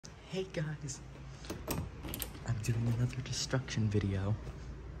Hey guys, I'm doing another destruction video.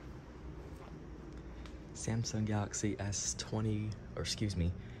 Samsung Galaxy S20, or excuse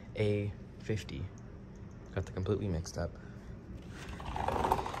me, A50. Got the completely mixed up.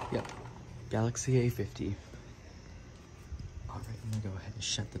 Yep, Galaxy A50. Alright, I'm gonna go ahead and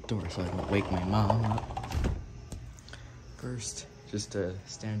shut the door so I don't wake my mom up. First, just a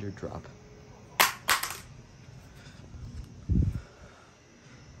standard drop.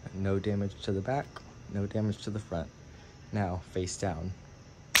 No damage to the back, no damage to the front. Now, face down.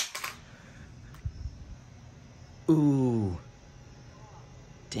 Ooh.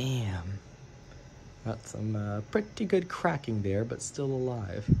 Damn. Got some pretty good cracking there, but still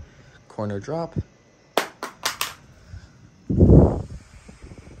alive. Corner drop.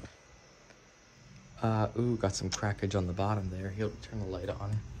 Ooh, got some crackage on the bottom there. He'll turn the light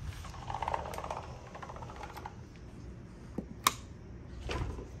on.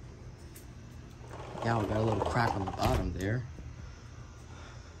 Yeah, we got a little crack on the bottom there.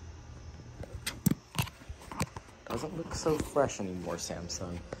 Doesn't look so fresh anymore,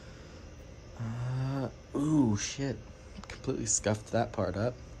 Samsung. Ooh, shit. Completely scuffed that part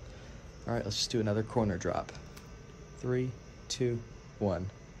up. All right, let's just do another corner drop. 3, 2, 1.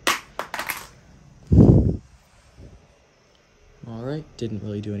 All right, didn't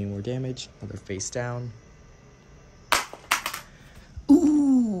really do any more damage. Another face down.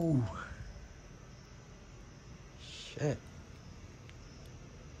 Ooh! Shit.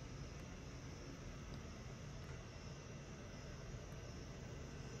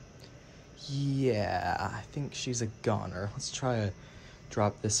 Yeah, I think she's a goner. Let's try a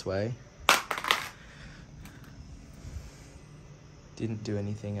drop this way. Didn't do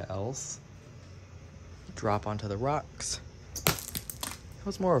anything else. Drop onto the rocks. It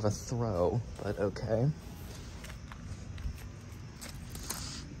was more of a throw, but okay.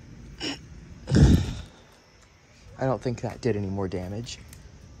 I don't think that did any more damage.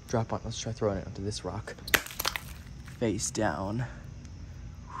 Drop on, let's try throwing it onto this rock. Face down.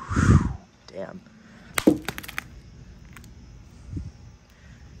 Whew, damn.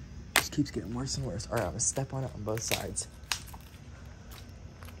 Just keeps getting worse and worse. All right, I'm gonna step on it on both sides.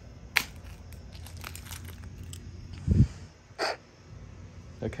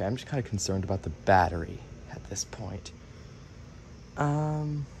 Okay, I'm just kind of concerned about the battery at this point.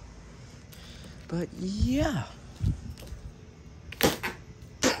 But yeah.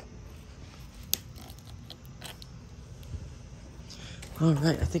 All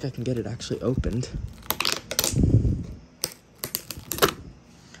right, I think I can get it actually opened.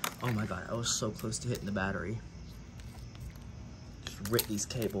 Oh my God, I was so close to hitting the battery. Just rip these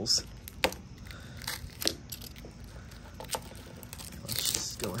cables. Let's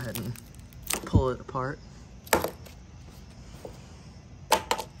just go ahead and pull it apart.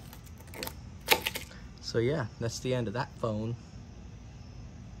 So yeah, that's the end of that phone.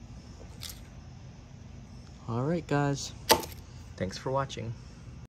 All right, guys. Thanks for watching.